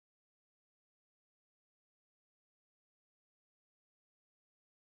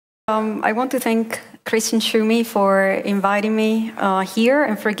I want to thank Christian Schumi for inviting me here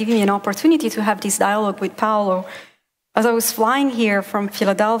and for giving me an opportunity to have this dialogue with Paolo. As I was flying here from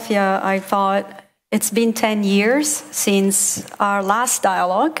Philadelphia, I thought it's been 10 years since our last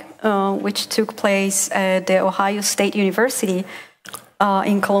dialogue, which took place at the Ohio State University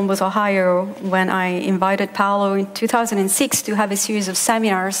in Columbus, Ohio, when I invited Paolo in 2006 to have a series of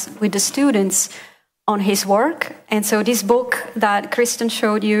seminars with the students on his work. And so this book that Christian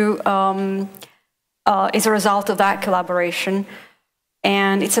showed you is a result of that collaboration.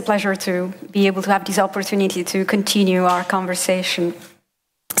 And it's a pleasure to be able to have this opportunity to continue our conversation.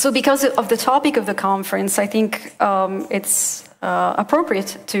 So because of the topic of the conference, I think it's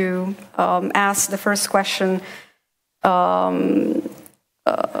appropriate to ask the first question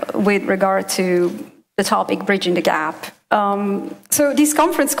with regard to the topic, Bridging the Gap. So this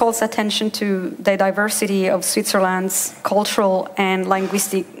conference calls attention to the diversity of Switzerland's cultural and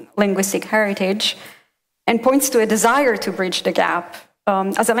linguistic heritage and points to a desire to bridge the gap.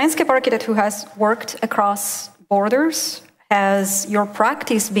 As a landscape architect who has worked across borders, has your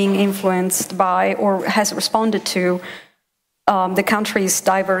practice been influenced by or has responded to the country's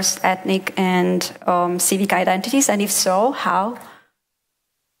diverse ethnic and civic identities? And if so, how?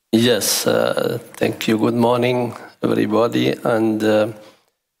 Yes, thank you. Good morning, everybody. And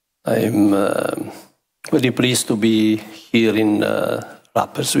I'm very pleased to be here in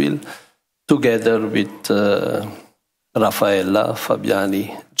Rapperswil together with Raffaella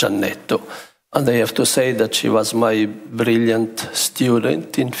Fabiani Giannetto. And I have to say that she was my brilliant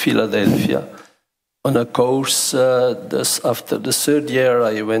student in Philadelphia on a course. After the third year,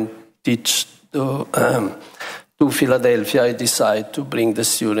 I went teach to Philadelphia. I decided to bring the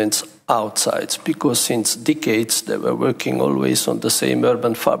students outside because since decades they were working always on the same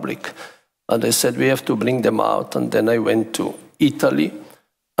urban fabric. And I said, we have to bring them out. And then I went to Italy.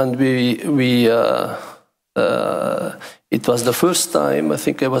 And it was the first time, I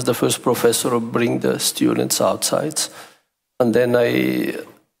think I was the first professor to bring the students outside. And then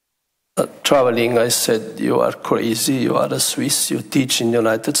traveling, I said, you are crazy, you are a Swiss, you teach in the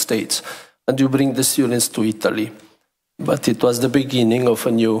United States, and you bring the students to Italy. But it was the beginning of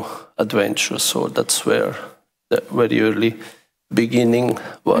a new adventure, so that's where the very early beginning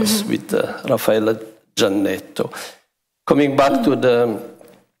was with Raffaella Giannetto. Coming back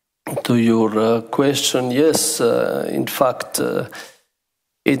to your question, yes, in fact,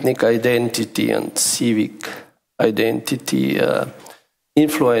 ethnic identity and civic identity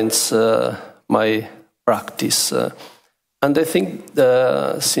influence my practice. And I think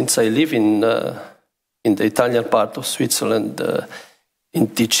since I live in the Italian part of Switzerland, in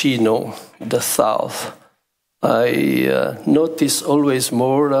Ticino, the south, I notice always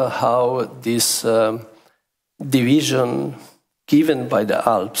more how this division given by the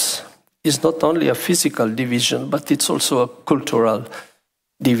Alps is not only a physical division, but it's also a cultural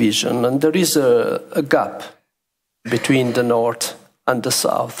division. And there is a gap between the north and the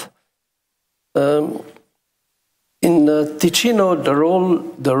south. In Ticino, the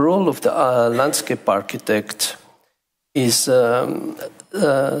role of the landscape architect is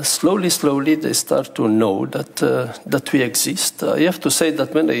slowly they start to know that we exist. I have to say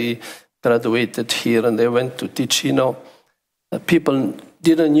that when I graduated here and I went to Ticino, people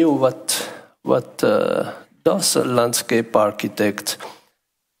didn't know what does a landscape architect.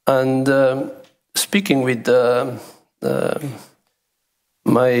 And speaking with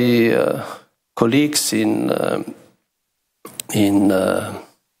my colleagues in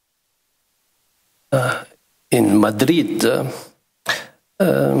Madrid,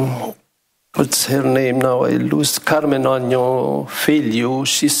 what's her name now? I lose Carmen Agno Feliu.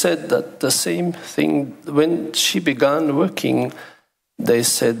 She said that the same thing when she began working. They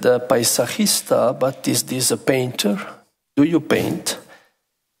said, paisajista, but is this a painter? Do you paint?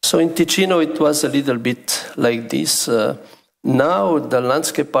 So in Ticino, it was a little bit like this. Now the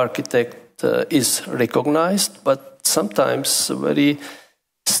landscape architect is recognized, but sometimes a very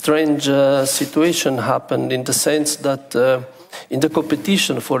strange situation happened in the sense that in the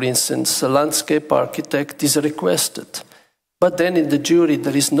competition, for instance, a landscape architect is requested. But then in the jury,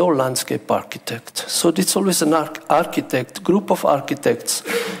 there is no landscape architect. So it's always an group of architects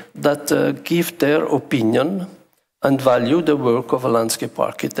that give their opinion and value the work of a landscape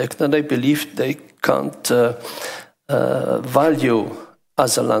architect. And I believe they can't value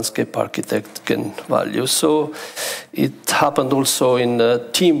as a landscape architect can value. So it happened also in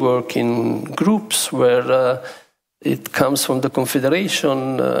teamwork in groups where it comes from the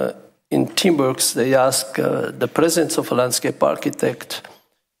Confederation. In teamworks, they ask the presence of a landscape architect,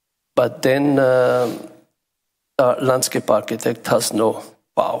 but then a landscape architect has no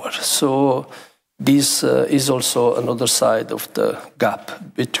power. So this is also another side of the gap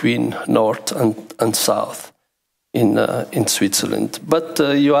between North and South in Switzerland. But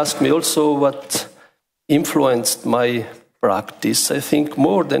you asked me also what influenced my practice. I think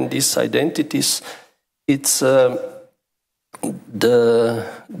more than these identities, it's the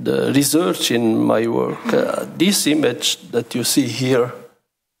research in my work. This image that you see here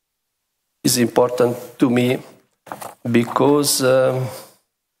is important to me because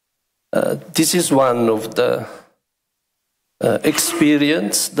this is one of the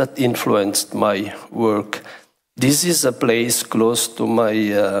experience that influenced my work. This is a place close to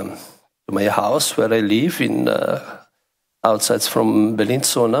my house where I live in outside from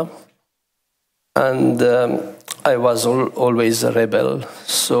Bellinzona, and I was always a rebel.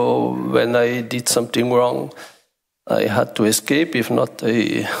 So when I did something wrong, I had to escape. If not,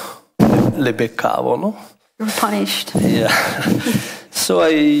 le beccavo, no? You were punished. Yeah. So I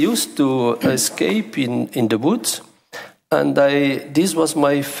used to escape in the woods, and this was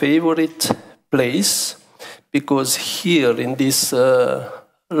my favorite place because here in this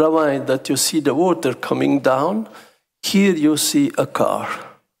ravine that you see the water coming down, here you see a car.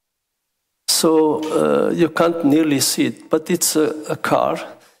 So you can't nearly see it, but it's a car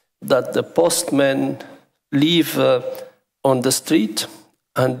that the postman leave on the street,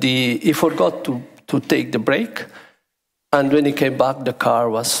 and he forgot to take the brake. And when he came back, the car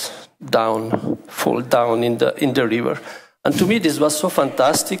was fall down in the river. And to me, this was so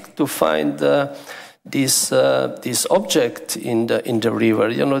fantastic to find this object in the river.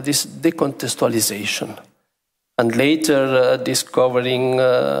 You know, this decontextualization. And later, discovering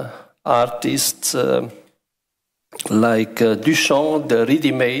artists like Duchamp, the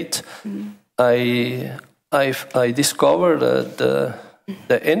ready-made, I discovered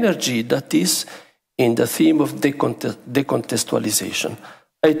the energy that is in the theme of decontextualization.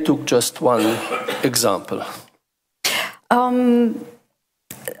 I took just one example.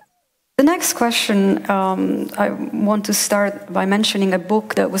 The next question, I want to start by mentioning a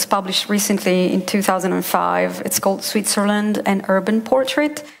book that was published recently in 2005. It's called Switzerland, an Urban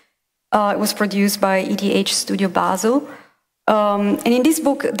Portrait. It was produced by ETH Studio Basel. And in this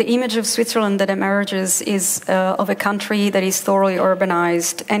book, the image of Switzerland that emerges is of a country that is thoroughly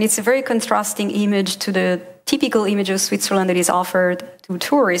urbanized. And it's a very contrasting image to the typical image of Switzerland that is offered to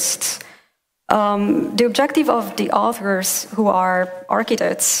tourists. The objective of the authors, who are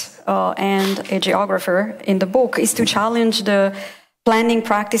architects and a geographer in the book, is to challenge the planning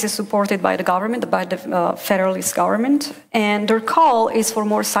practices supported by the government, by the federalist government, and their call is for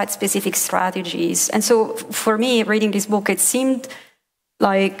more site-specific strategies. And so for me, reading this book, it seemed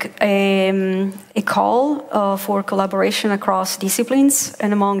like a call for collaboration across disciplines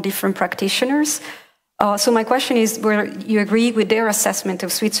and among different practitioners. So my question is, whether you agree with their assessment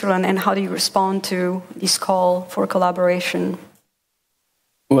of Switzerland, and how do you respond to this call for collaboration?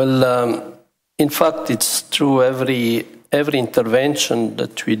 Well, in fact, it's true. Every intervention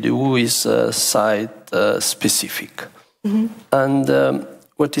that we do is site-specific. Mm-hmm. And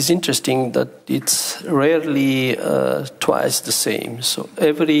what is interesting that it's rarely twice the same. So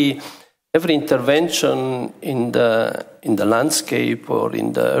every intervention in the landscape or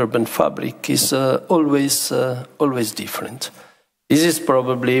in the urban fabric is always different. This is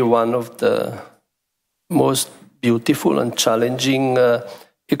probably one of the most beautiful and challenging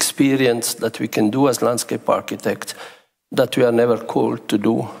experience that we can do as landscape architects, that we are never called to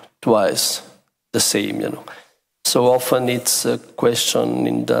do twice the same, you know. So often it's a question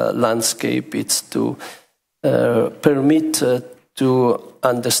in the landscape, it's to permit to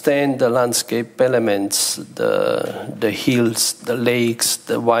understand the landscape elements, the hills, the lakes,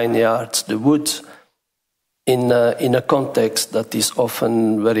 the vineyards, the woods, in a context that is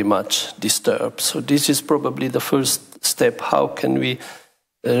often very much disturbed. So this is probably the first step. How can we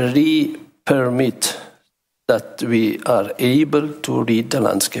re-permit that we are able to read the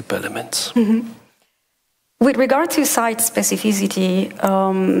landscape elements? Mm-hmm. With regard to site specificity,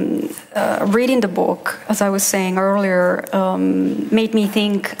 reading the book, as I was saying earlier, made me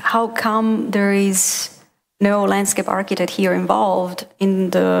think, how come there is no landscape architect here involved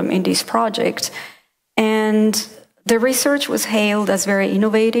in this project? And the research was hailed as very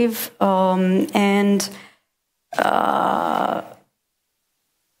innovative, and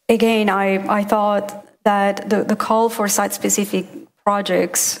again, I thought that the call for site-specific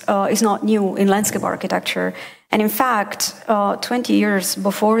projects is not new in landscape architecture. And in fact, 20 years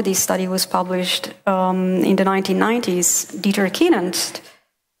before this study was published, in the 1990s, Dieter Kienast,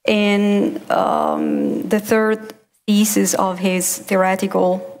 in the third thesis of his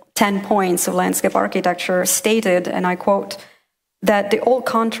theoretical 10 points of landscape architecture, stated, and I quote, that the old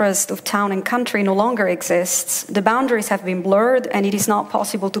contrast of town and country no longer exists. The boundaries have been blurred, and it is not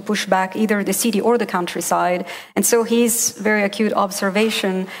possible to push back either the city or the countryside. And so his very acute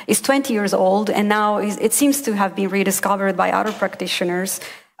observation is 20 years old, and now it seems to have been rediscovered by other practitioners,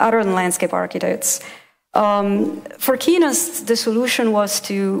 other than landscape architects. For Keenest, the solution was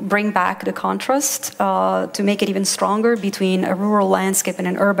to bring back the contrast, to make it even stronger between a rural landscape and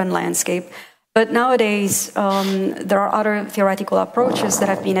an urban landscape. But nowadays, there are other theoretical approaches that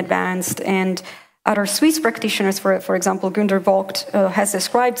have been advanced, and other Swiss practitioners, for example, Günter Vogt, has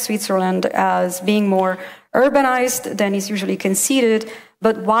described Switzerland as being more urbanized than is usually conceded.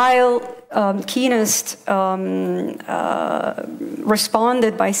 But while Keenest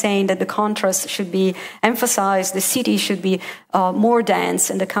responded by saying that the contrast should be emphasized, the city should be more dense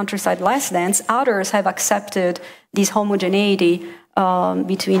and the countryside less dense, others have accepted this homogeneity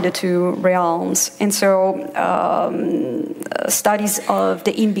between the two realms. And so studies of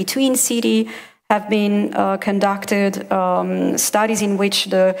the in-between city have been conducted, studies in which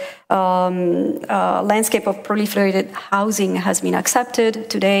the landscape of proliferated housing has been accepted.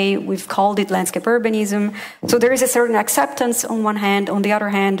 Today, we've called it landscape urbanism. So there is a certain acceptance on one hand. On the other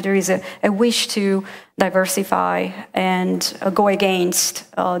hand, there is a wish to diversify and go against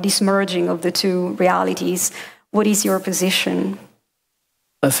this merging of the two realities. What is your position?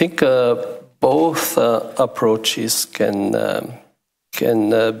 I think both approaches can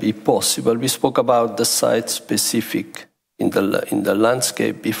be possible. We spoke about the site-specific in the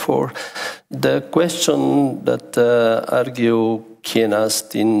landscape before. The question that argue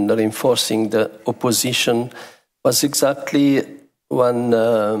Keenest in reinforcing the opposition was exactly one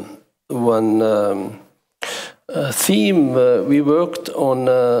theme we worked on.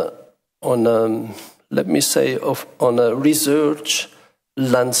 Let me say on a research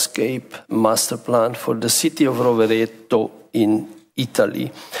landscape master plan for the city of Rovereto in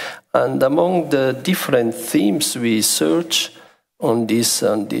Italy. And among the different themes we search on this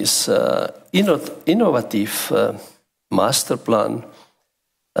innovative master plan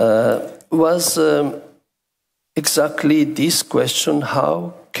was exactly this question: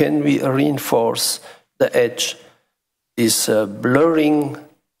 how can we reinforce the edge, this blurring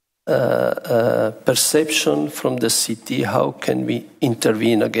perception from the city? How can we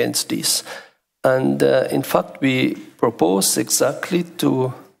intervene against this? And in fact, we propose exactly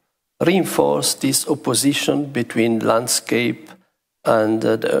to reinforce this opposition between landscape and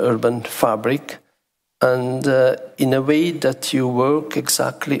the urban fabric, and in a way that you work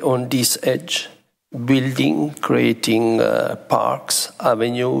exactly on this edge, building, creating parks,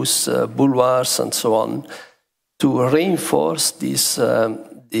 avenues, boulevards, and so on, to reinforce this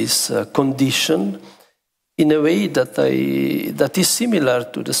condition in a way that is similar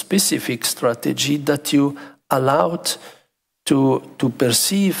to the specific strategy that you allowed to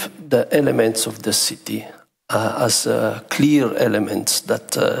perceive the elements of the city as clear elements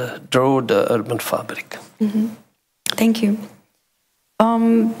that draw the urban fabric. Mm-hmm. Thank you.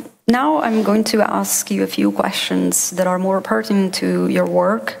 Now I'm going to ask you a few questions that are more pertinent to your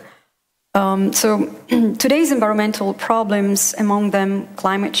work. So today's environmental problems, among them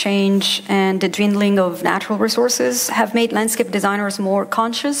climate change and the dwindling of natural resources, have made landscape designers more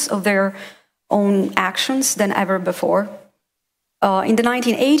conscious of their own actions than ever before. In the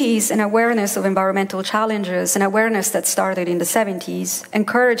 1980s, an awareness of environmental challenges, an awareness that started in the 70s,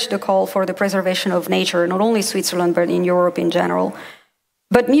 encouraged the call for the preservation of nature, not only Switzerland, but in Europe in general.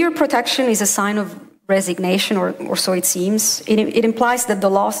 But mere protection is a sign of resignation, or so it seems. It implies that the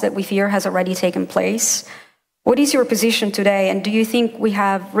loss that we fear has already taken place. What is your position today, and do you think we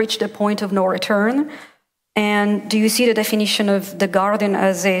have reached a point of no return? And do you see the definition of the garden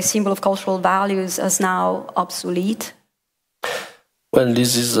as a symbol of cultural values as now obsolete? Well,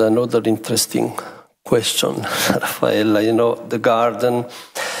 this is another interesting question, Raffaella. You know, the garden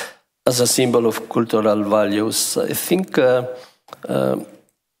as a symbol of cultural values. I think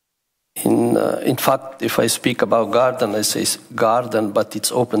in fact, if I speak about garden, I say garden, but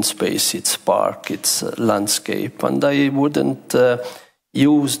it's open space, it's park, it's landscape. And I wouldn't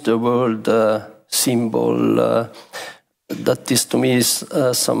use the word symbol that is, to me, is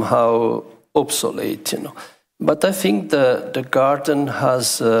somehow obsolete, you know. But I think the garden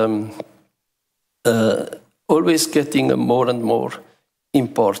has always getting a more and more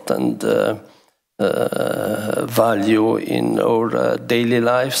important value in our daily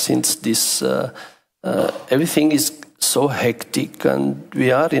life, since this everything is so hectic, and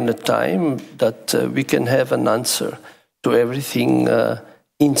we are in a time that we can have an answer to everything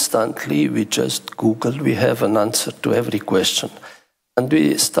instantly. We just Google, we have an answer to every question. And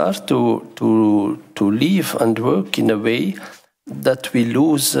we start to live and work in a way that we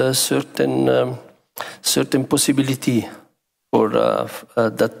lose certain possibility for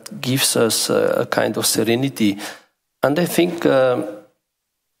that gives us a kind of serenity. And I think the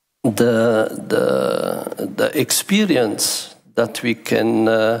experience that we can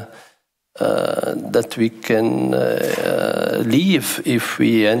live if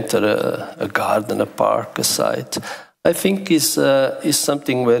we enter a garden, a park, a site, I think is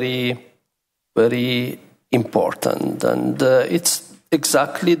something very, very important, and it's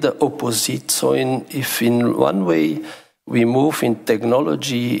exactly the opposite. So if in one way we move in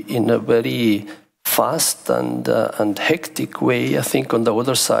technology in a very fast and hectic way, I think on the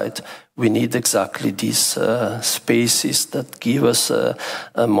other side we need exactly these spaces that give us a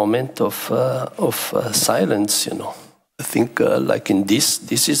moment of silence. I think like in this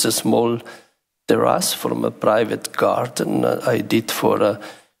is a small terrace from a private garden I did for a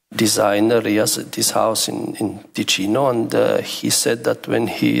designer. He has this house in Ticino, and he said that when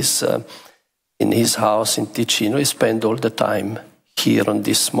he is in his house in Ticino, he spends all the time here on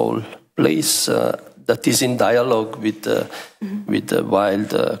this small place that is in dialogue with the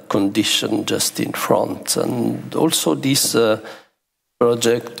wild condition just in front. And also this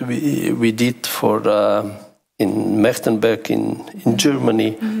project we did for in Mechtenberg in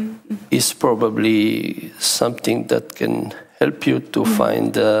Germany is probably something that can help you to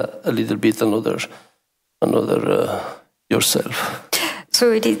find a little bit another yourself.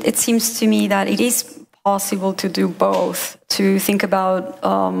 So it seems to me that it is possible to do both, to think about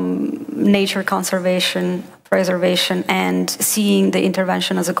nature conservation, preservation, and seeing the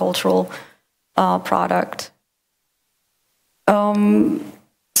intervention as a cultural product.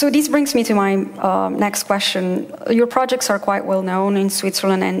 So this brings me to my next question. Your projects are quite well known in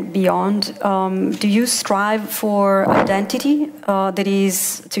Switzerland and beyond. Do you strive for identity, that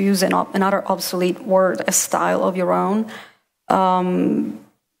is, to use another obsolete word, a style of your own,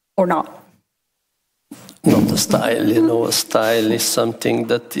 or not? Not a style, a style is something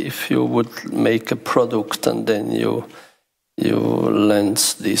that if you would make a product and then you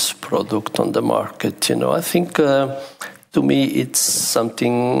launch this product on the market, I think to me it's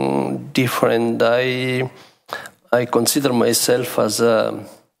something different. I consider myself as an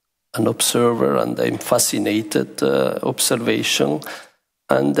observer, and I'm fascinated observation.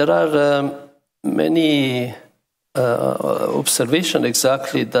 And there are many observations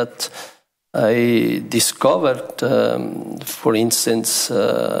exactly that I discovered, for instance,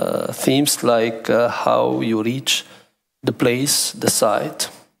 themes like how you reach the place, the site,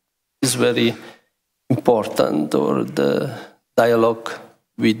 is very important, or the dialogue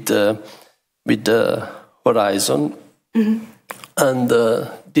with the horizon. And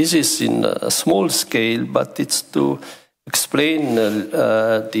this is in a small scale, but it's to explain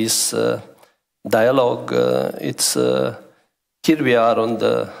this dialogue. It's here we are on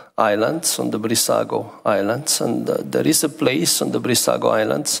the islands, on the Brissago Islands, and there is a place on the Brissago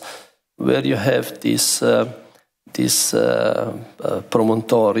Islands where you have this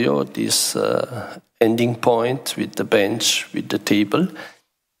promontorio, this ending point with the bench, with the table.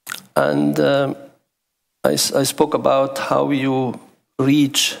 And I spoke about how you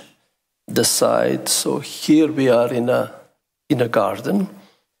reach the site. So here we are in a garden,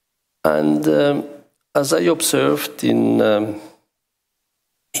 and as I observed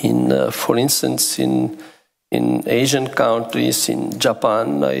for instance, in Asian countries, in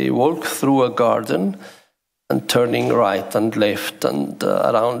Japan, I walk through a garden and turning right and left and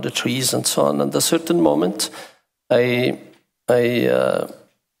around the trees and so on. And at a certain moment, the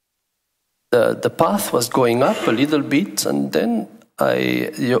path was going up a little bit, and then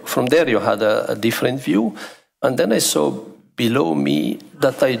from there you had a different view, and then I saw below me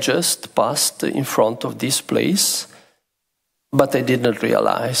that I just passed in front of this place, but I didn't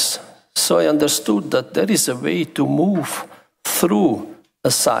realize. So I understood that there is a way to move through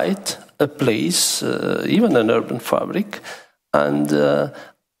a site, a place, even an urban fabric, and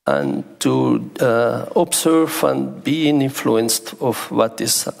to observe and be influenced of what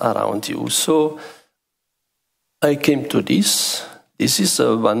is around you. So I came to this. This is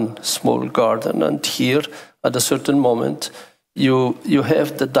one small garden, and here, at a certain moment, you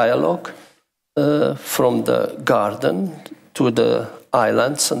have the dialogue from the garden to the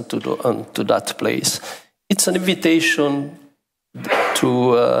islands and to that place. It's an invitation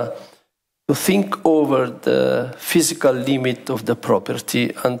to think over the physical limit of the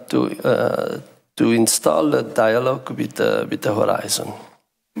property and to install a dialogue with the horizon.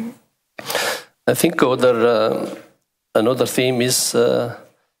 I think another theme is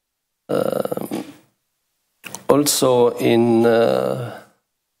also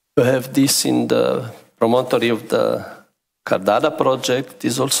to have this in the promontory of the Cardada project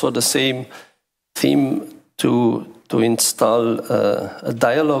is also the same theme to install a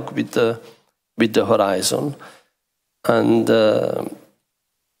dialogue with the horizon, and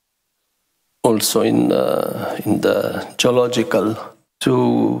also in the geological,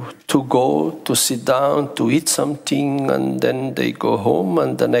 to go, to sit down, to eat something, and then they go home,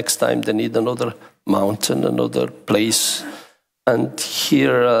 and the next time they need another mountain, another place. And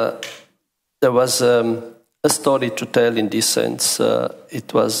here there was a story to tell in this sense.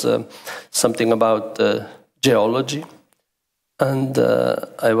 It was something about geology, and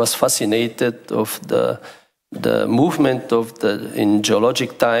I was fascinated of the movement of in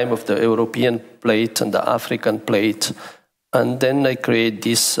geologic time of the European plate and the African plate. And then I create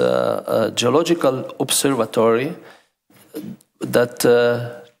this geological observatory that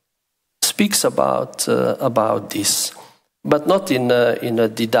speaks about this, but not in a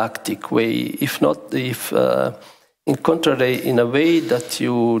didactic way. If in contrary, in a way that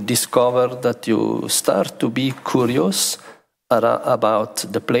you discover, that you start to be curious about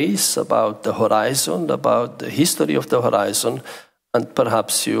the place, about the horizon, about the history of the horizon, and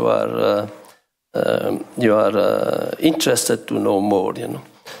perhaps you are interested to know more.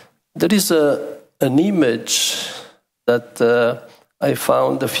 There is an image that I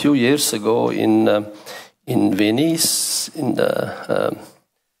found a few years ago in Venice, in the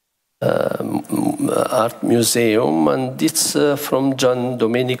art museum, and it's from Gian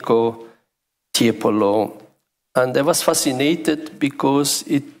Domenico Tiepolo. And I was fascinated because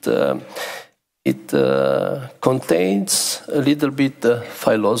it contains a little bit the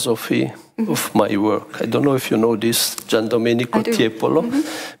philosophy of my work. I don't know if you know this, Gian Domenico Tiepolo,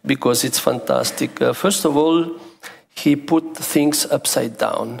 because it's fantastic. First of all, he put things upside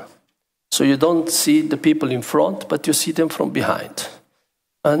down. So you don't see the people in front, but you see them from behind.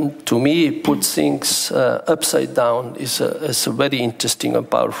 And to me, put things upside down is a very interesting and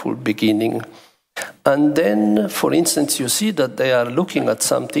powerful beginning. And then, for instance, you see that they are looking at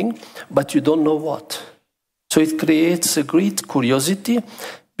something, but you don't know what. So it creates a great curiosity,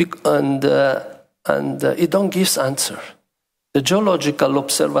 and it don't give answer. The geological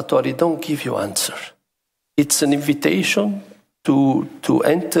observatory don't give you answer. It's an invitation to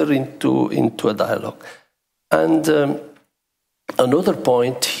enter into a dialogue. And another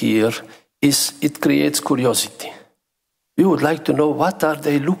point here is it creates curiosity. We would like to know what are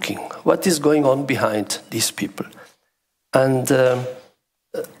they looking, what is going on behind these people. And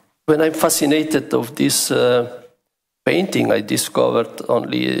when I'm fascinated of this painting I discovered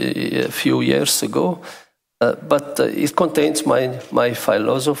only a few years ago, but it contains my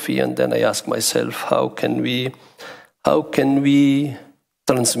philosophy, and then I ask myself, how can we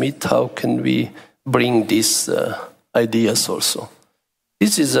transmit, how can we bring these ideas also?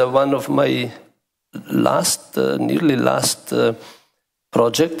 This is one of my nearly last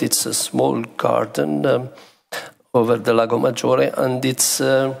project. It's a small garden over the Lago Maggiore, and it's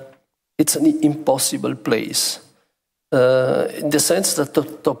an impossible place in the sense that the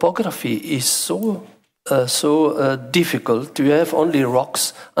topography is so difficult. You have only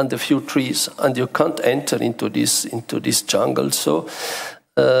rocks and a few trees, and you can't enter into this jungle. So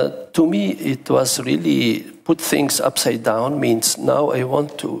to me, it was really put things upside down. Means now I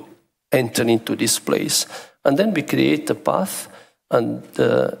want to enter into this place, and then we create a path, and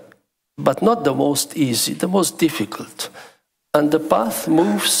but not the most easy, the most difficult. And the path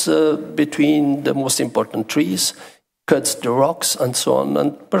moves between the most important trees, cuts the rocks, and so on.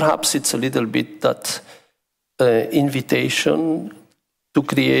 And perhaps it's a little bit that invitation to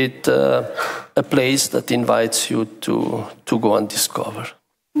create a place that invites you to go and discover.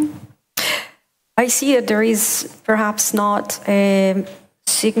 I see that there is perhaps not a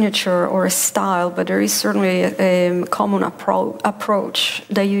signature or a style, but there is certainly a common approach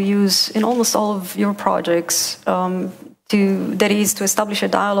that you use in almost all of your projects, that is to establish a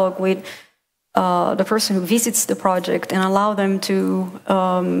dialogue with the person who visits the project and allow them to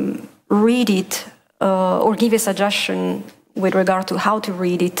read it or give a suggestion with regard to how to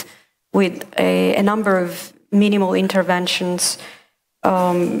read it with a number of minimal interventions.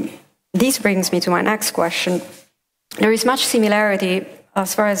 This brings me to my next question. There is much similarity,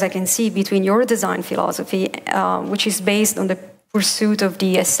 as far as I can see, between your design philosophy, which is based on the pursuit of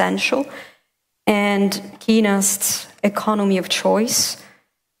the essential, and Keenest's economy of choice.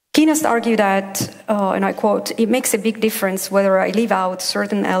 Keenest argued that, and I quote, "It makes a big difference whether I leave out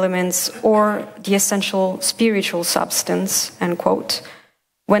certain elements or the essential spiritual substance," end quote.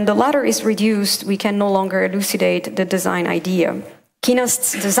 When the latter is reduced, we can no longer elucidate the design idea.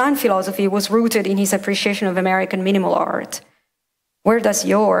 Keenest's design philosophy was rooted in his appreciation of American minimal art. where does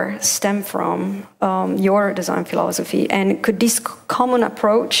your stem from, your design philosophy? And could this common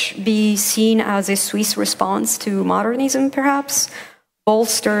approach be seen as a Swiss response to modernism, perhaps,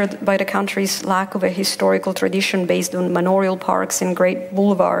 bolstered by the country's lack of a historical tradition based on manorial parks and great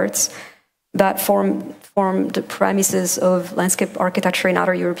boulevards that form the premises of landscape architecture in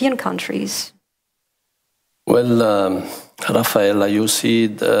other European countries? Well, Raffaella, you see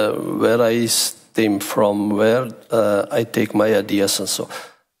where I stem from, where I take my ideas and so.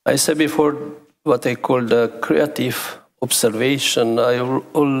 I said before what I call the creative observation. I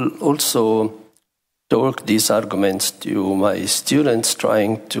also talk these arguments to my students,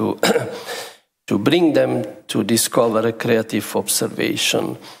 trying to to bring them to discover a creative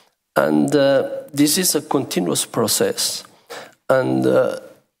observation. And this is a continuous process. And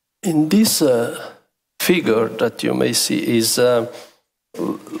in this figure that you may see is,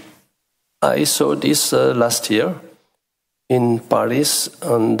 I saw this last year in Paris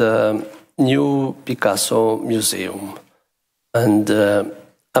on the new Picasso Museum. And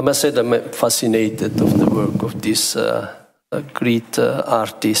I must say that I'm fascinated of the work of this great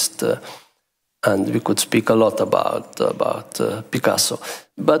artist, and we could speak a lot about Picasso.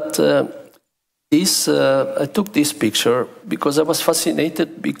 But I took this picture because I was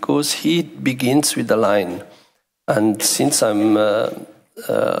fascinated because he begins with a line. And since I'm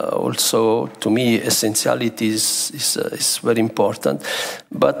also, to me, essentiality is very important.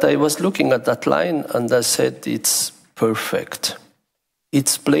 But I was looking at that line and I said, it's perfect.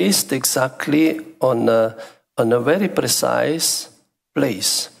 It's placed exactly on a very precise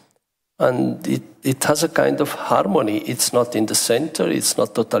place. And it has a kind of harmony. It's not in the center, it's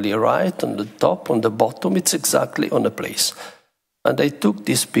not totally right, on the top, on the bottom, it's exactly on a place. And I took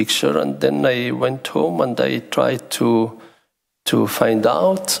this picture and then I went home and I tried to find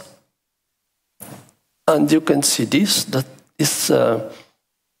out. And you can see this, that it's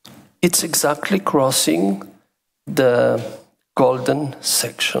exactly crossing the golden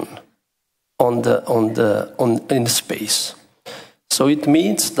section in space. So it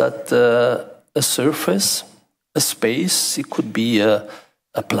means that a surface, a space, it could be a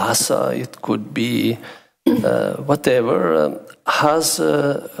plaza, it could be whatever, has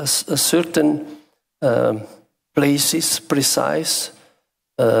a certain places, precise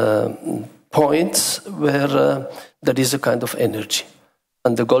points where there is a kind of energy.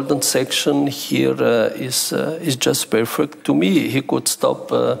 And the golden section here is just perfect. To me, he could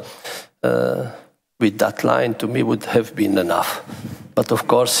stop with that line. To me, would have been enough. But of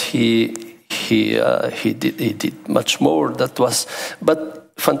course, he did much more. That was,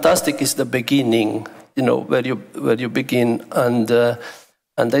 but fantastic is the beginning. You know, where you begin, and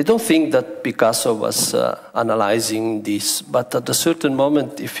I don't think that Picasso was analyzing this. But at a certain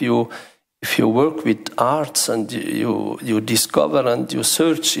moment, if you work with arts and you discover and you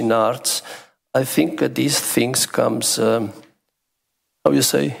search in arts, I think these things comes, how you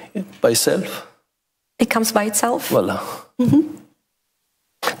say, by itself? It comes by itself. Voila. Mm-hmm.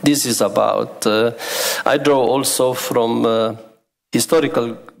 This is about, I draw also from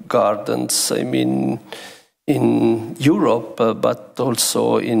historical gardens, I mean, in Europe, but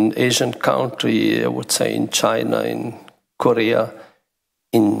also in Asian country, I would say in China, in Korea,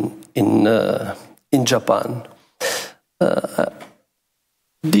 in Japan.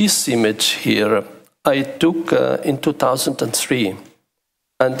 This image here I took in 2003,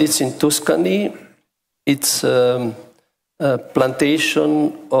 and it's in Tuscany. It's a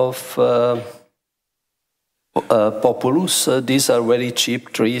plantation of populus. These are very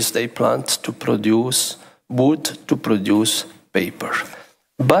cheap trees they plant to produce wood, to produce paper.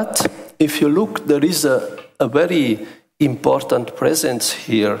 But if you look, there is a very important presence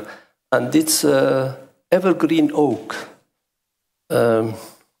here, and it's evergreen oak,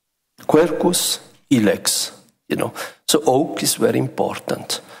 Quercus ilex, you know. So oak is very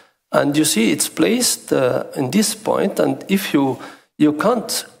important. And you see it's placed in this point, and if you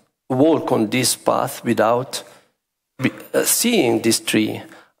can't walk on this path without seeing this tree.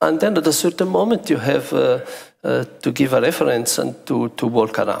 And then at a certain moment you have to give a reference and to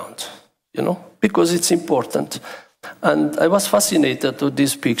walk around, you know, because it's important. And I was fascinated with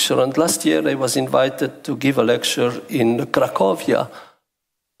this picture. And last year I was invited to give a lecture in Cracovia.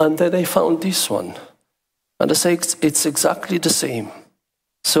 And then I found this one. And I say, it's exactly the same.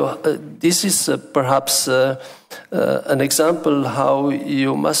 So this is perhaps an example how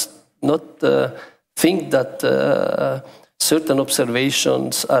you must not think that certain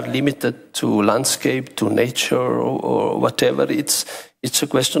observations are limited to landscape, to nature, or whatever. It's a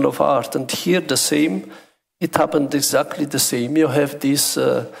question of art. And here the same, it happened exactly the same. You have this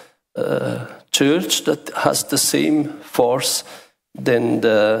church that has the same force than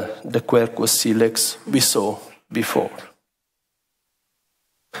the quercus silex we saw before.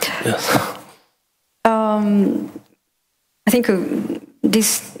 Yes. I think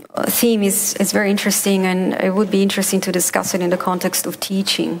this theme is very interesting, and it would be interesting to discuss it in the context of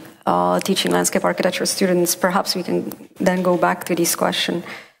teaching landscape architecture students. Perhaps we can then go back to this question.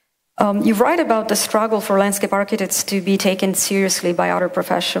 You write about the struggle for landscape architects to be taken seriously by other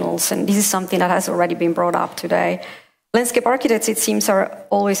professionals, and this is something that has already been brought up today. Landscape architects, it seems, are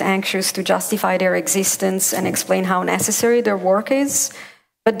always anxious to justify their existence and explain how necessary their work is.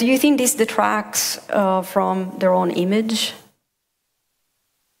 But do you think this detracts from their own image?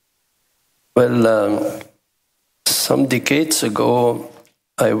 Well, some decades ago,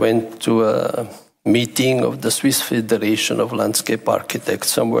 I went to a meeting of the Swiss Federation of Landscape Architects,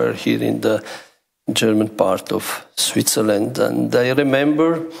 somewhere here in the German part of Switzerland. And I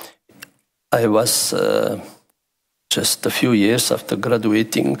remember I was just a few years after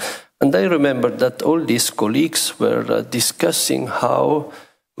graduating, and I remember that all these colleagues were discussing how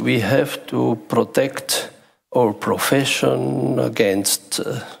we have to protect our profession against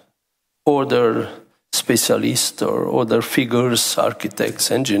other specialists or other figures, architects,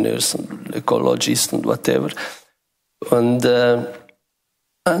 engineers, and ecologists, and whatever. And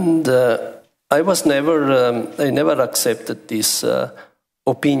I was I never accepted this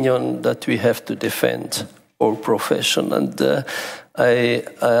opinion that we have to defend our profession. And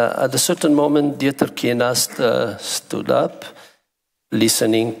at a certain moment, Dieter Kienast stood up,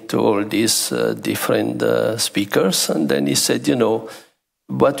 listening to all these different speakers, and then he said, you know,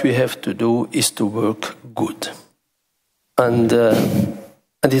 what we have to do is to work good. And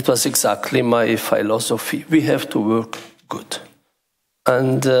it was exactly my philosophy. We have to work good.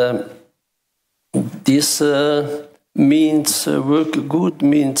 And this means work good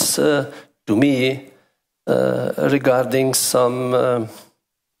means to me regarding some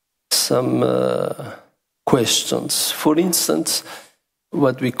questions. For instance,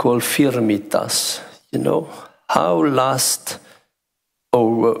 what we call firmitas, you know, how last our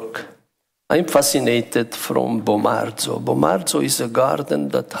work. I'm fascinated from Bomarzo. Bomarzo is a garden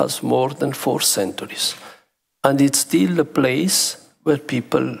that has more than 4 centuries, and it's still a place where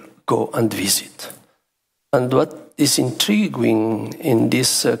people go and visit. And what is intriguing in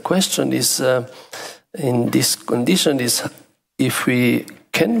this question is, in this condition, is if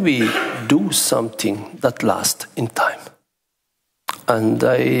can we do something that lasts in time? And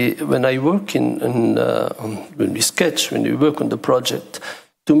when I work when we sketch, when we work on the project,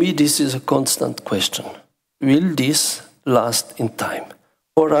 to me this is a constant question. Will this last in time?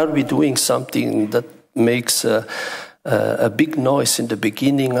 Or are we doing something that makes a big noise in the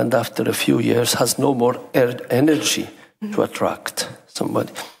beginning and after a few years has no more energy to attract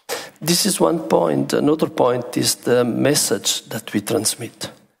somebody? This is one point. Another point is the message that we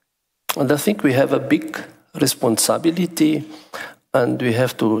transmit. And I think we have a big responsibility, and we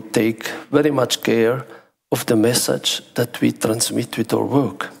have to take very much care of the message that we transmit with our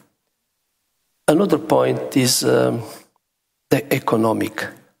work. Another point is the economic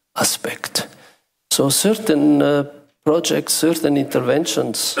aspect. So certain projects, certain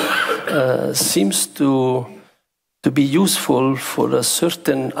interventions seems to be useful for a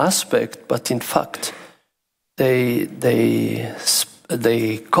certain aspect, but in fact they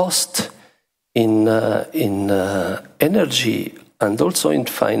cost in energy and also in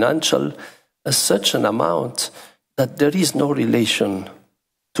financial such an amount that there is no relation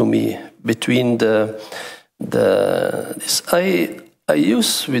to me between this. I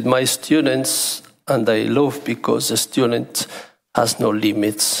use with my students, and I love because a student has no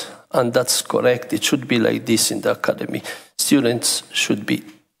limits, and that's correct. It should be like this in the academy. Students should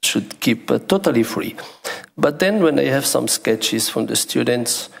keep totally free. But then when I have some sketches from the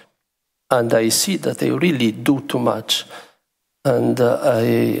students, and I see that they really do too much, and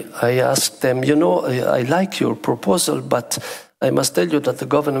I ask them, you know, I like your proposal, but I must tell you that the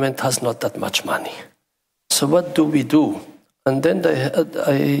government has not that much money. So what do we do? And then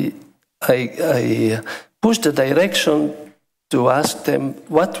I push the direction to ask them,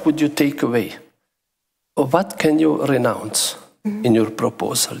 what would you take away? Or what can you renounce in your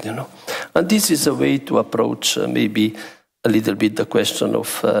proposal, you know? And this is a way to approach maybe a little bit the question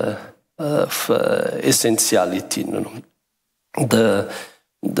of essentiality, you know? The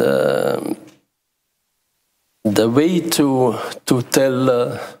way to tell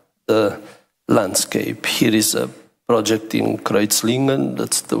the landscape. Here is a project in Kreuzlingen,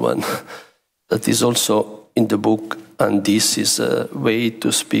 that's the one that is also in the book, and this is a way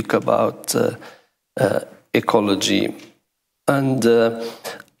to speak about ecology. And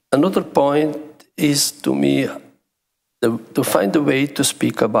another point is, to me, to find a way to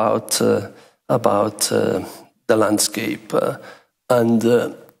speak about the landscape. And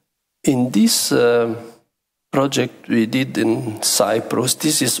in this project we did in Cyprus,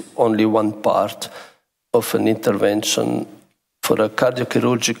 this is only one part of an intervention for a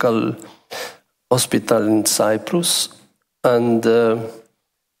cardiochirurgical hospital in Cyprus. And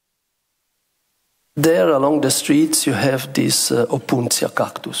there along the streets you have this opuntia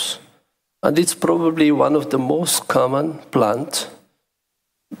cactus. And it's probably one of the most common plants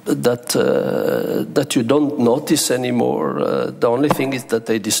that you don't notice anymore. The only thing is that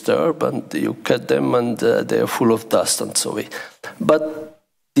they disturb and you cut them and they are full of dust and so on. But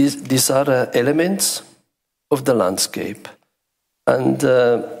these are elements of the landscape. And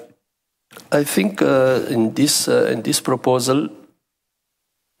I think in this proposal,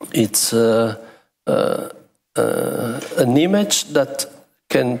 it's an image that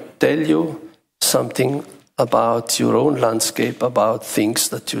can tell you something about your own landscape, about things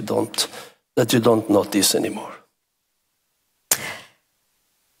that you don't notice anymore.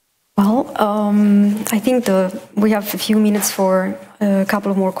 Well, I think we have a few minutes for a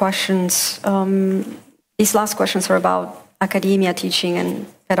couple of more questions. These last questions are about academia, teaching, and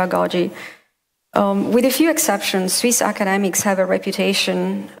pedagogy. With a few exceptions, Swiss academics have a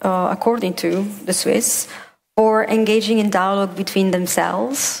reputation, according to the Swiss, for engaging in dialogue between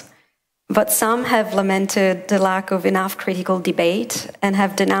themselves, but some have lamented the lack of enough critical debate and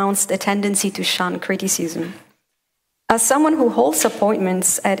have denounced a tendency to shun criticism. As someone who holds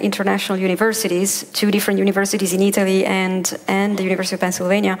appointments at international universities, 2 different universities in Italy and the University of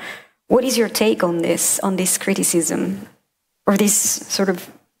Pennsylvania, what is your take on this criticism, or this sort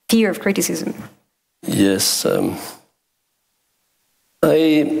of fear of criticism? Yes,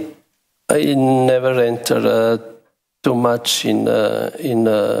 I never enter too much in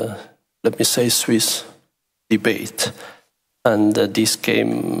let me say, Swiss debate. And this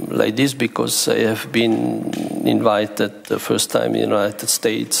came like this because I have been invited the first time in the United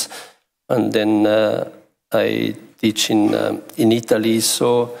States, and then I teach in Italy.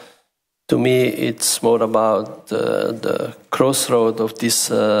 So to me, it's more about the crossroad of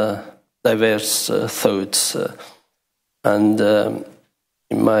these diverse thoughts. And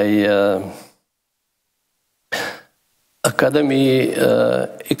in my academy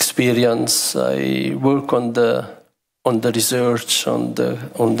experience, I work on the research, on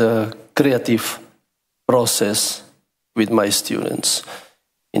the creative process with my students,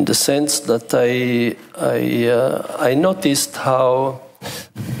 in the sense that I noticed how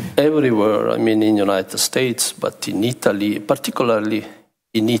everywhere, I mean in the United States, but in Italy, particularly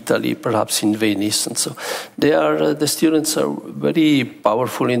in Italy, perhaps in Venice, and so the students are very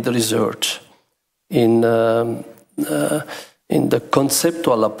powerful in the research, in the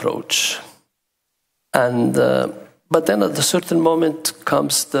conceptual approach, and but then at a certain moment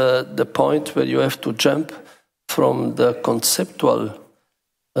comes the point where you have to jump from the conceptual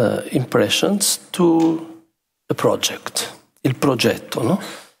impressions to the project, il progetto, no?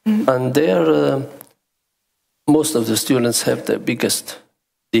 Mm-hmm. And there, most of the students have the biggest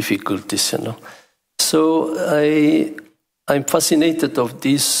difficulties, you know. So I'm fascinated of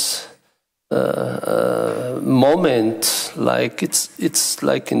this moment, like it's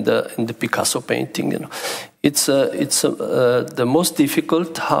like in the Picasso painting, you know. It's the most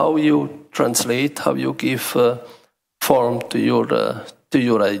difficult, how you translate, how you give form to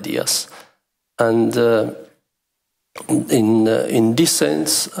your ideas, and in this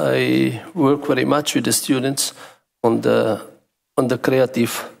sense, I work very much with the students on the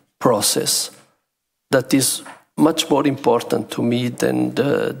creative process. That is much more important to me than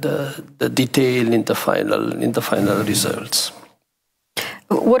the detail in the final results.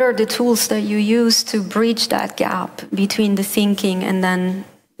 What are the tools that you use to bridge that gap between the thinking and then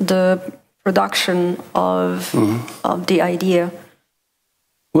the production of the idea?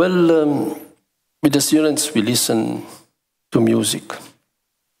 Well, with the students, we listen to music.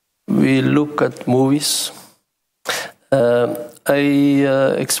 We look at movies.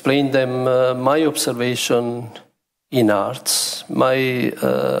 I explain them my observation in arts, my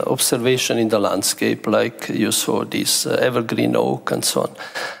observation in the landscape, like you saw this evergreen oak and so on.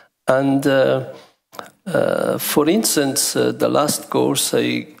 And for instance, the last course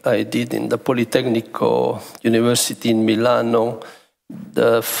I did in the Politecnico University in Milano,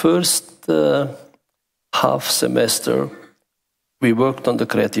 the first half semester, we worked on the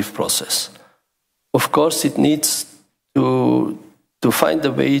creative process. Of course, it needs to find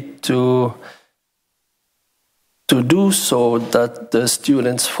a way to do so that the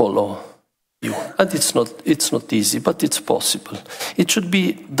students follow you. And it's not easy, but it's possible. It should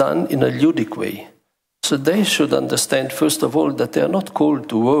be done in a ludic way. So they should understand, first of all, that they are not called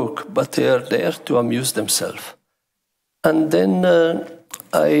to work, but they are there to amuse themselves. And then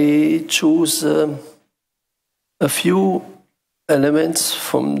I choose a few elements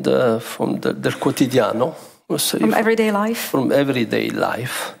from their quotidiano. From everyday life? From everyday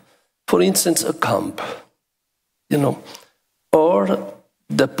life. For instance, a camp, or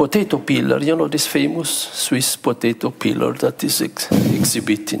the potato peeler, this famous Swiss potato peeler that is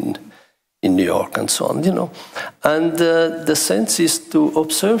exhibited in New York and so on, And the sense is to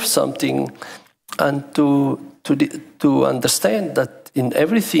observe something and to understand that in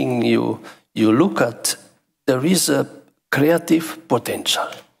everything you look at, there is a creative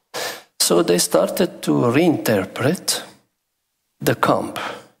potential. So they started to reinterpret the camp.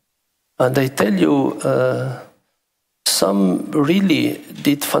 And I tell you, some really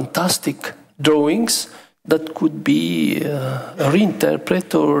did fantastic drawings that could be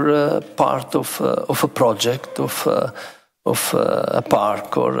reinterpreted or part of a project, of a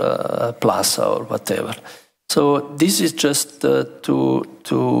park or a plaza or whatever. So this is just to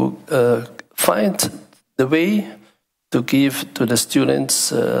find the way to give to the students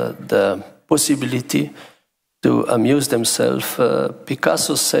the possibility to amuse themselves.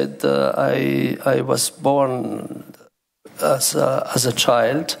 Picasso said, I was born as a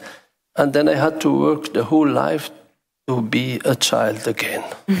child, and then I had to work the whole life to be a child again.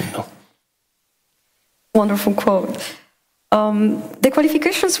 Wonderful quote. The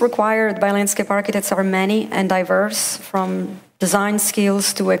qualifications required by landscape architects are many and diverse, from design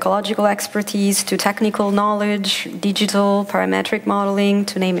skills to ecological expertise to technical knowledge, digital, parametric modeling,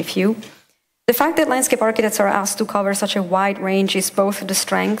 to name a few. The fact that landscape architects are asked to cover such a wide range is both the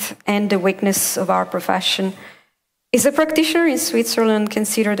strength and the weakness of our profession. Is a practitioner in Switzerland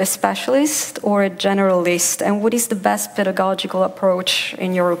considered a specialist or a generalist? And what is the best pedagogical approach,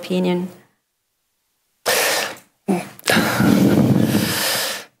 in your opinion?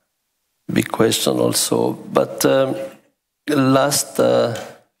 Big question also. But last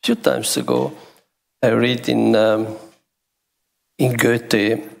few times ago, I read in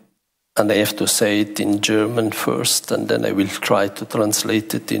Goethe, and I have to say it in German first, and then I will try to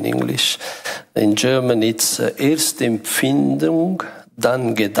translate it in English. In German, it's erst Empfindung,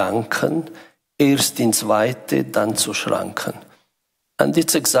 dann Gedanken, erst ins Weite, dann zu Schranken. And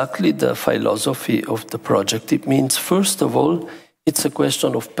it's exactly the philosophy of the project. It means, first of all, it's a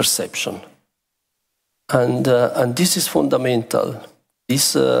question of perception. And this is fundamental.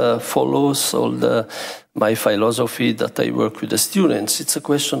 This follows all my philosophy that I work with the students. It's a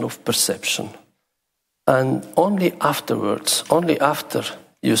question of perception. And only afterwards, only after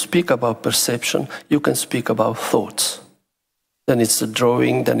you speak about perception, you can speak about thoughts. Then it's the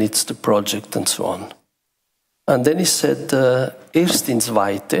drawing, then it's the project, and so on. And then he said, erst ins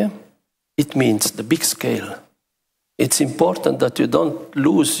Weite, it means the big scale. It's important that you don't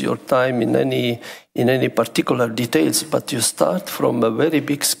lose your time in any particular details, but you start from a very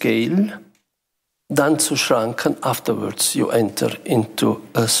big scale, dann zu Schranken, afterwards you enter into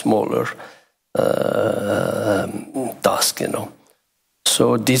a smaller task,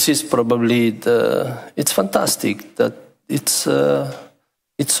 So this is probably it's fantastic that it's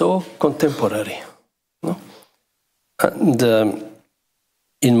so contemporary. And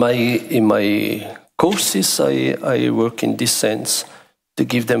in my courses, I work in this sense to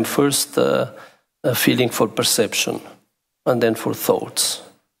give them first a feeling for perception, and then for thoughts,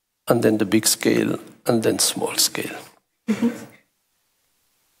 and then the big scale, and then small scale.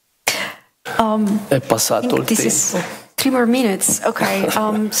 È passato il tempo. Is 3 more minutes. Okay.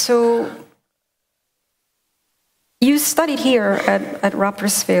 So you studied here at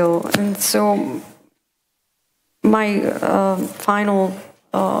Rapperswil, and so my final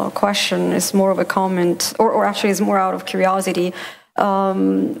question is more of a comment, or actually is more out of curiosity.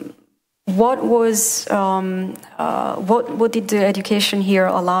 What did the education here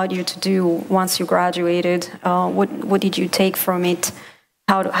allow you to do once you graduated? What did you take from it?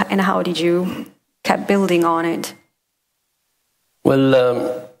 How did you keep building on it? Well,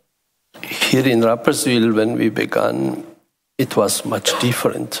 here in Rapperswil, when we began, it was much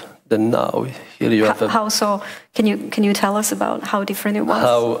different than now. Here you have how so? Can you tell us about how different it was?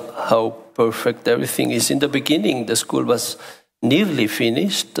 How perfect everything is. In the beginning, the school was nearly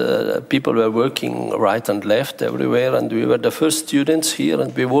finished. People were working right and left everywhere, and we were the first students here.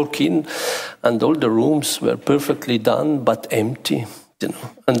 And we walk in, and all the rooms were perfectly done but empty.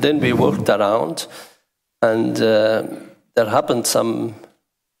 And then we walked around, and there happened some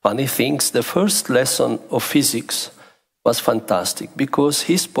funny things. The first lesson of physics was fantastic because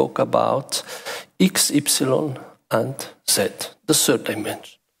he spoke about X, Y, and Z, the third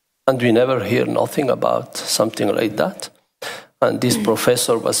dimension. And we never hear nothing about something like that. And this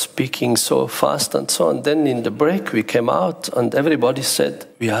professor was speaking so fast and so on. Then in the break we came out and everybody said,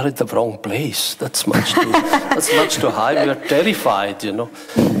 we are at the wrong place. That's much too high. We are terrified, you know.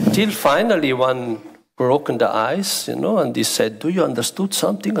 Till finally one broke the ice, you know, and he said, do you understood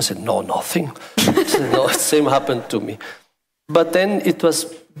something? I said, no, nothing. I said, no, the same happened to me. But then it was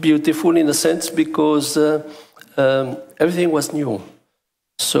beautiful in a sense because everything was new.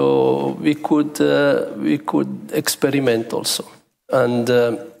 So we could experiment also. And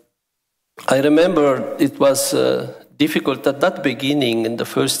I remember it was difficult at that beginning in the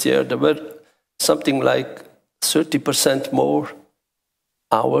first year. There were something like 30% more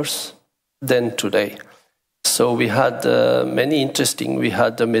hours than today. So we had many interesting, we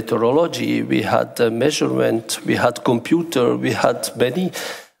had the meteorology, we had the measurement, we had computer, we had many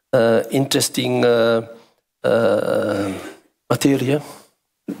interesting material.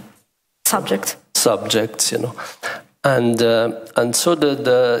 Subjects, you know, and so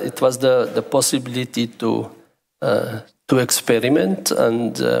it was the possibility to experiment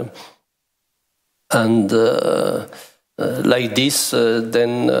and like this.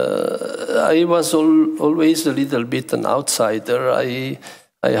 Then I was always a little bit an outsider. I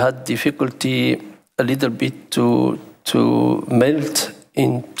had difficulty a little bit to melt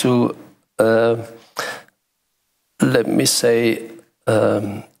into let me say.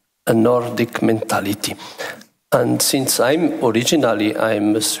 A Nordic mentality. And since I'm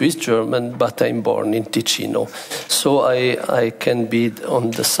a Swiss German, but I'm born in Ticino, so I can be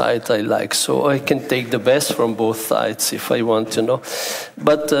on the side I like. So I can take the best from both sides if I want, you know.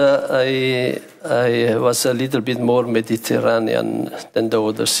 But I was a little bit more Mediterranean than the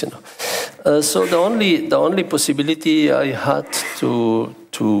others, you know. So the only possibility I had to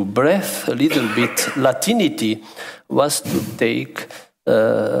breathe a little bit Latinity was to take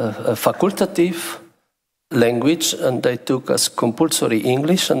a facultative language, and I took as compulsory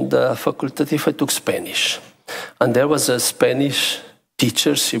English, and facultative I took Spanish. And there was a Spanish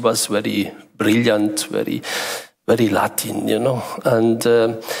teacher. She was very brilliant, very Latin, you know. And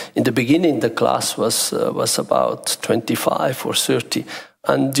in the beginning, the class was about 25 or 30.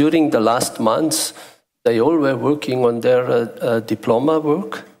 And during the last months, they all were working on their diploma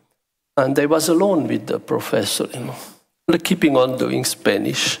work, and I was alone with the professor, you know. Keeping on doing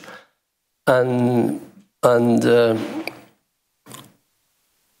Spanish, but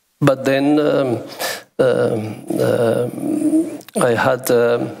then I had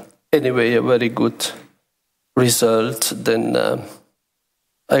anyway a very good result. Then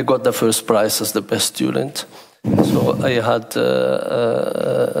I got the first prize as the best student. So I had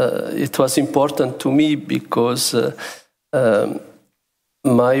it was important to me because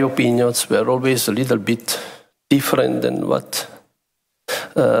my opinions were always a little bit different than what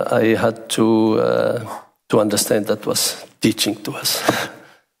I had to understand that was teaching to us.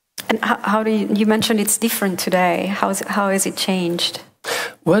 And how do you mentioned it's different today? How has it changed?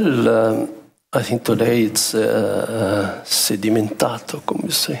 Well, I think today it's sedimentato, come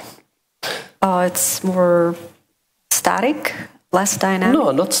you say. It's more static, less dynamic?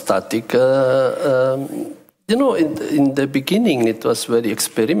 No, not static. You know, in the beginning it was very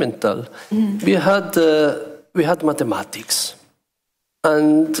experimental. We had mathematics,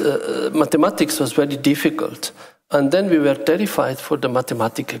 and mathematics was very difficult. And then we were terrified for the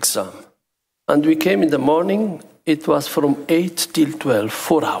mathematics exam. And we came in the morning, it was from 8 till 12,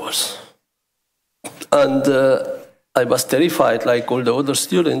 4 hours. And I was terrified like all the other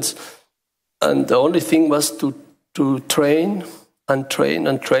students. And the only thing was to train and train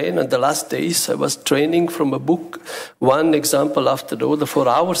and train. And the last days I was training from a book, one example after the other, for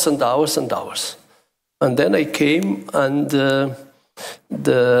hours and hours and hours. And then I came, and the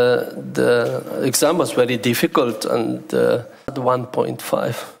exam was very difficult, and had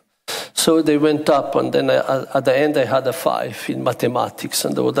 1.5. So they went up, and then at the end I had a 5 in mathematics,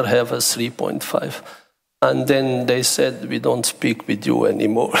 and the other have a 3.5. And then they said, we don't speak with you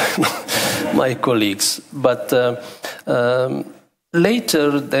anymore, my colleagues. But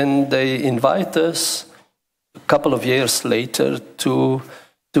later, then they invite us, a couple of years later, to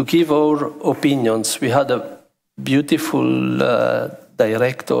give our opinions. We had a beautiful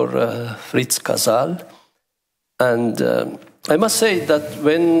director, Fritz Casal. And I must say that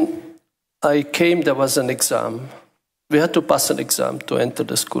when I came, there was an exam. We had to pass an exam to enter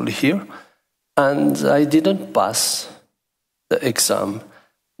the school here. And I didn't pass the exam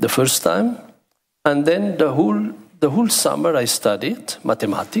the first time. And then the whole summer I studied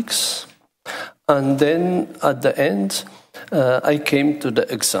mathematics. And then at the end, I came to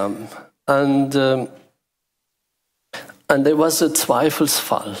the exam. And there was a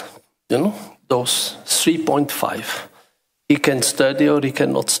Zweifelsfall. you know, those 3.5. He can study or he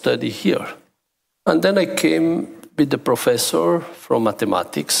cannot study here. And then I came with the professor from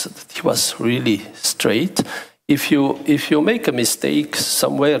mathematics. He was really straight. If you make a mistake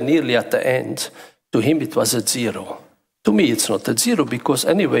somewhere nearly at the end, to him it was a 0. To me it's not a 0 because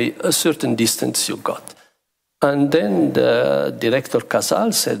anyway a certain distance you got. And then the director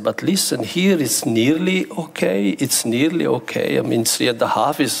Casal said, but listen, here it's nearly okay, it's nearly okay. I mean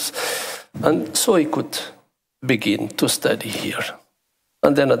 3.5 is... And so I could begin to study here.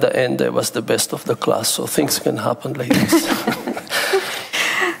 And then at the end I was the best of the class, so things can happen like this.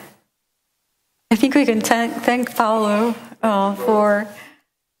 I think we can thank Paolo for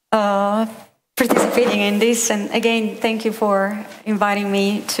participating in this. And again, thank you for inviting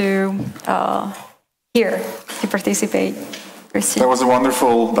me to here to participate. Christian. That was a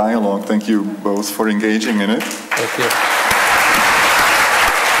wonderful dialogue. Thank you both for engaging in it. Thank you.